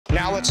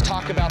Now let's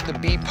talk about the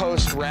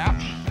B-post wrap.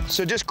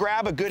 So just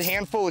grab a good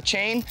handful of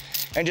chain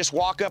and just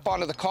walk up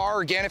onto the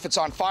car. Again, if it's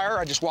on fire,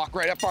 I just walk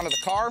right up onto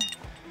the car.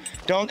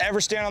 Don't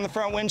ever stand on the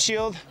front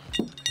windshield.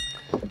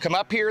 Come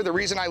up here. The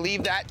reason I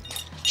leave that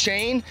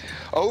chain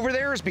over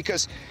there is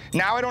because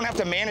now I don't have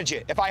to manage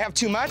it. If I have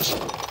too much,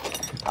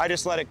 I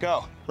just let it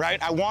go,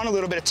 right? I want a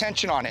little bit of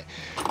tension on it.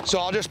 So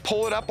I'll just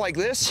pull it up like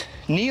this,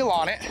 kneel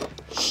on it,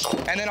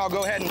 and then I'll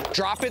go ahead and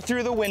drop it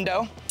through the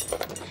window.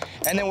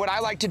 And then what I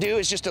like to do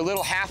is just a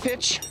little half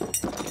hitch.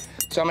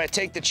 So I'm gonna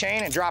take the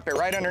chain and drop it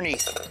right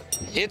underneath.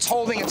 It's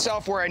holding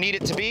itself where I need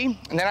it to be.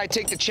 And then I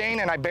take the chain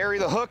and I bury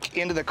the hook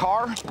into the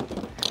car,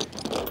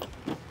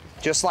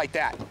 just like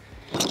that.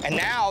 And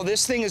now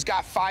this thing has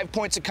got 5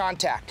 points of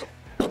contact.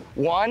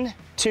 1,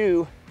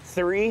 2,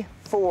 3,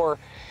 4,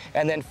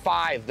 and then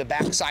 5, the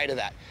back side of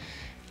that.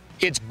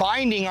 It's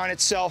binding on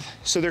itself,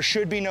 so there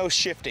should be no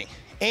shifting.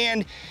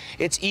 And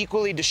it's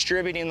equally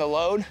distributing the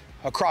load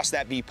across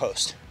that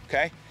B-post,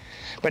 okay?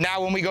 But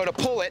now when we go to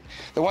pull it,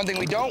 the one thing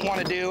we don't want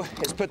to do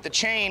is put the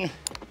chain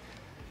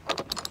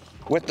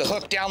with the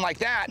hook down like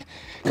that,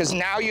 because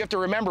now you have to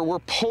remember we're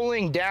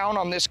pulling down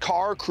on this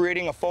car,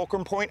 creating a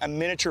fulcrum point, a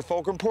miniature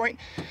fulcrum point,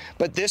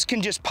 but this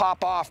can just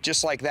pop off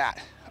just like that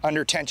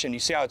under tension. You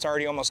see how it's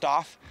already almost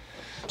off?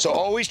 So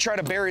always try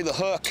to bury the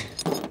hook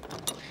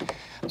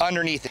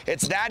underneath it.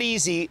 It's that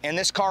easy, and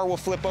this car will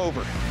flip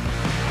over.